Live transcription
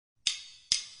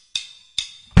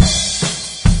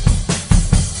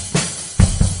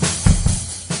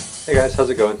Hey guys, how's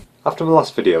it going? After my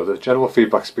last video, the general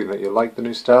feedback's been that you liked the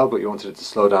new style but you wanted it to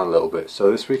slow down a little bit,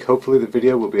 so this week hopefully the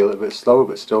video will be a little bit slower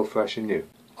but still fresh and new.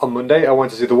 On Monday I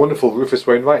went to see the wonderful Rufus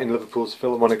Wainwright in Liverpool's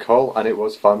Philharmonic Hall and it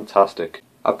was fantastic.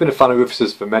 I've been a fan of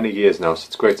Rufus's for many years now, so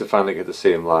it's great to finally get to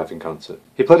see him live in concert.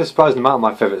 He played a surprising amount of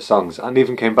my favourite songs and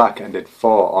even came back and did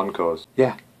 4 encores.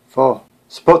 Yeah, 4.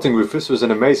 Supporting Rufus was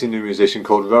an amazing new musician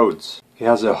called Rhodes. He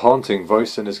has a haunting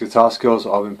voice and his guitar skills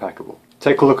are impeccable.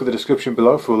 Take a look at the description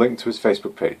below for a link to his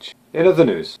Facebook page. In other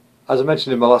news, as I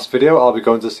mentioned in my last video, I'll be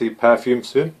going to see Perfume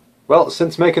soon. Well,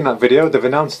 since making that video, they've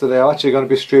announced that they are actually going to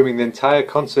be streaming the entire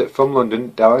concert from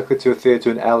London directly to a theatre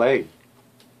in LA.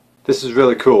 This is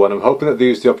really cool and I'm hoping that they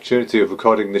use the opportunity of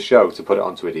recording the show to put it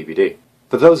onto a DVD.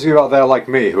 For those of you out there like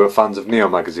me who are fans of Neo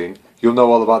magazine, you'll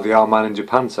know all about the Our Man in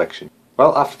Japan section.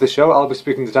 Well, after the show I'll be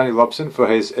speaking to Danny Robson for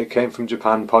his It Came From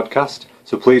Japan podcast,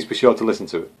 so please be sure to listen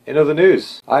to it. In other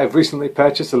news, I have recently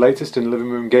purchased the latest in living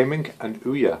room gaming, an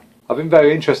Ouya. I've been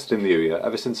very interested in the Ouya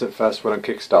ever since it first went on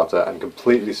Kickstarter and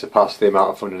completely surpassed the amount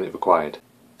of funding it required.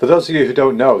 For those of you who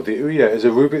don't know, the Ouya is a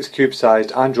Rubik's Cube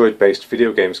sized Android-based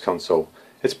video games console.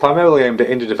 It's primarily aimed at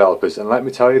indie developers and let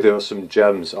me tell you there are some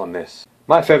gems on this.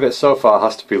 My favourite so far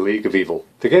has to be League of Evil.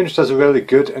 The game just has a really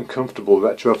good and comfortable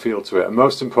retro feel to it and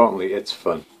most importantly it's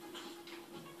fun.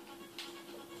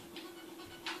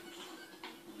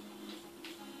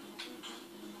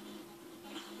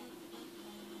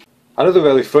 Another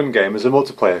really fun game is a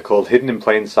multiplayer called Hidden in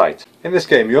Plain Sight. In this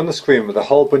game you're on the screen with a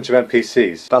whole bunch of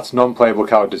NPCs, that's non-playable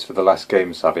characters for the less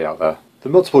game savvy out there. There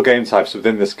are multiple game types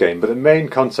within this game, but the main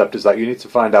concept is that you need to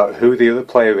find out who the other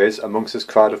player is amongst this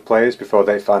crowd of players before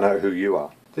they find out who you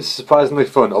are. This is surprisingly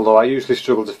fun, although I usually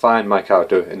struggle to find my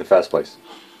character in the first place.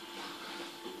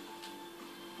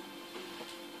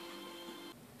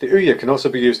 The Ouya can also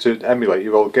be used to emulate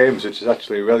your old games, which is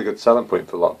actually a really good selling point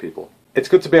for a lot of people. It's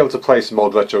good to be able to play some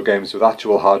old retro games with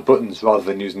actual hard buttons rather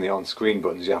than using the on-screen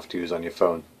buttons you have to use on your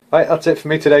phone. Right, that's it for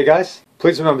me today guys.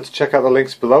 Please remember to check out the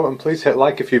links below and please hit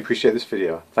like if you appreciate this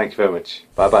video. Thank you very much.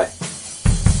 Bye bye.